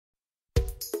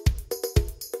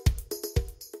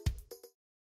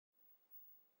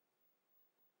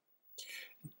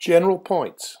General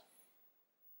points.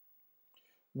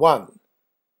 1.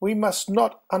 We must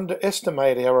not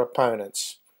underestimate our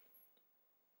opponents,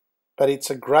 but it's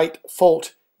a great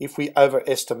fault if we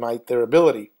overestimate their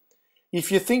ability.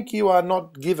 If you think you are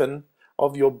not given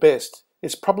of your best,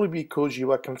 it's probably because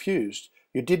you are confused.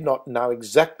 You did not know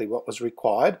exactly what was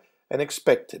required and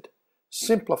expected.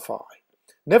 Simplify.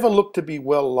 Never look to be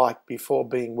well liked before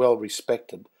being well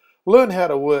respected. Learn how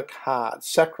to work hard,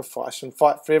 sacrifice and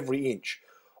fight for every inch,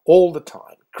 all the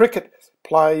time. Cricket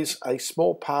plays a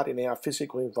small part in our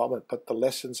physical involvement, but the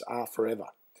lessons are forever.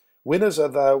 Winners are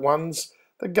the ones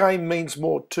the game means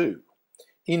more to.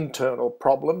 Internal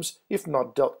problems, if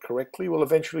not dealt correctly, will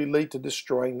eventually lead to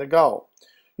destroying the goal.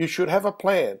 You should have a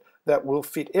plan that will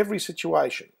fit every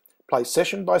situation. Play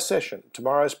session by session.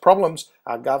 Tomorrow's problems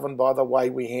are governed by the way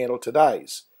we handle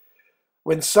today's.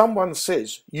 When someone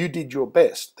says you did your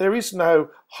best, there is no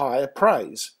higher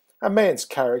praise. A man's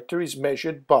character is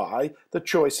measured by the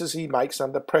choices he makes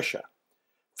under pressure.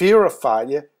 Fear of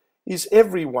failure is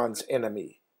everyone's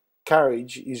enemy.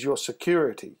 Courage is your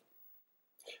security.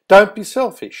 Don't be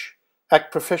selfish.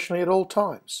 Act professionally at all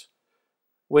times.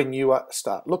 When you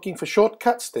start looking for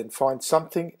shortcuts, then find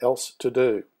something else to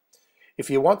do. If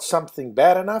you want something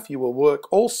bad enough, you will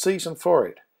work all season for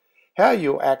it. How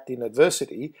you act in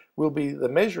adversity will be the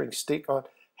measuring stick on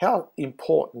how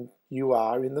important you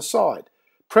are in the side.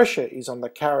 Pressure is on the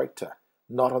character,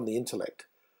 not on the intellect.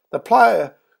 The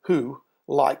player who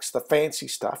likes the fancy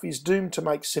stuff is doomed to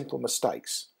make simple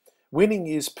mistakes. Winning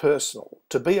is personal.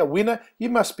 To be a winner, you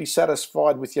must be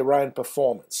satisfied with your own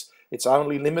performance. It's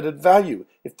only limited value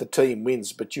if the team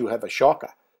wins, but you have a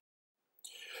shocker.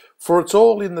 For it's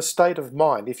all in the state of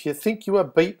mind. If you think you are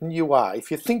beaten, you are.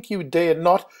 If you think you dare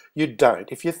not, you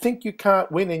don't. If you think you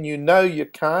can't win and you know you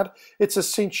can't, it's a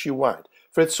cinch you won't.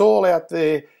 For it's all out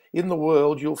there in the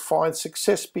world. You'll find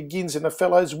success begins in a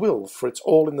fellow's will, for it's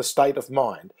all in the state of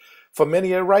mind. For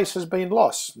many a race has been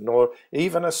lost, nor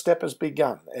even a step has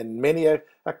begun, and many a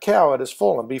coward has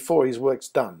fallen before his work's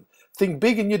done. Think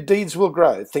big and your deeds will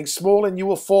grow. Think small and you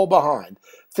will fall behind.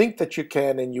 Think that you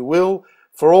can and you will,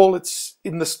 for all it's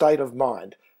in the state of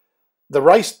mind. The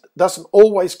race doesn't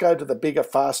always go to the bigger,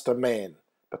 faster man,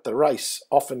 but the race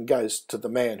often goes to the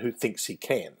man who thinks he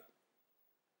can.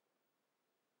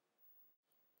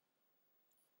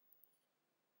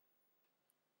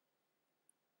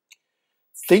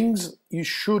 Things you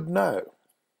should know.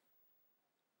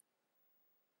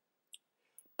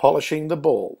 Polishing the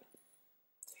ball.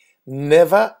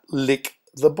 Never lick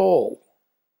the ball.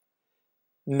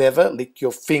 Never lick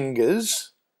your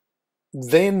fingers,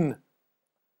 then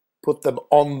put them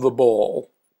on the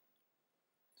ball.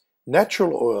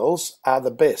 Natural oils are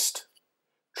the best.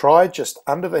 Try just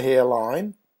under the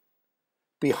hairline,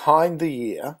 behind the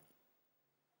ear,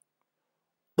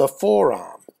 the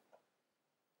forearm.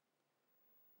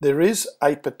 There is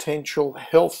a potential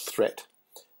health threat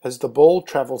as the ball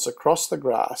travels across the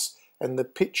grass and the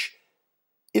pitch.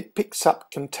 It picks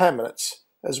up contaminants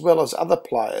as well as other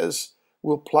players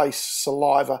will place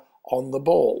saliva on the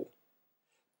ball.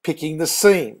 Picking the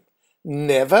seam.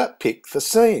 Never pick the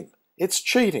seam. It's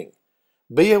cheating.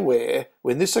 Be aware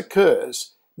when this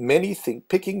occurs, many think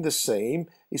picking the seam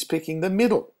is picking the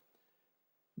middle.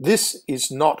 This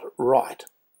is not right.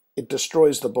 It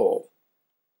destroys the ball.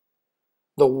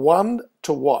 The one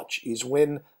to watch is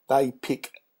when they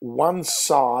pick one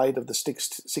side of the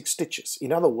six stitches.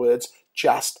 In other words,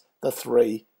 just the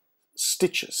 3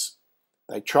 stitches.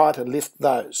 They try to lift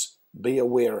those. Be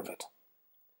aware of it.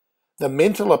 The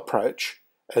mental approach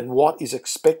and what is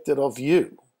expected of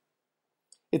you.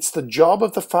 It's the job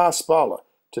of the fast bowler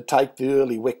to take the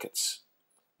early wickets.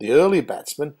 The early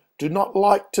batsmen do not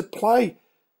like to play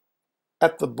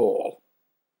at the ball,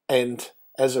 and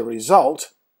as a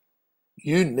result,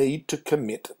 you need to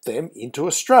commit them into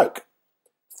a stroke.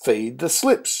 Feed the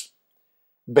slips.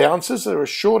 Bounces are a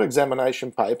short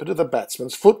examination paper to the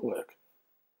batsman's footwork.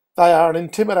 They are an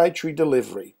intimidatory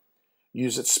delivery.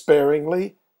 Use it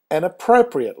sparingly and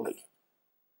appropriately.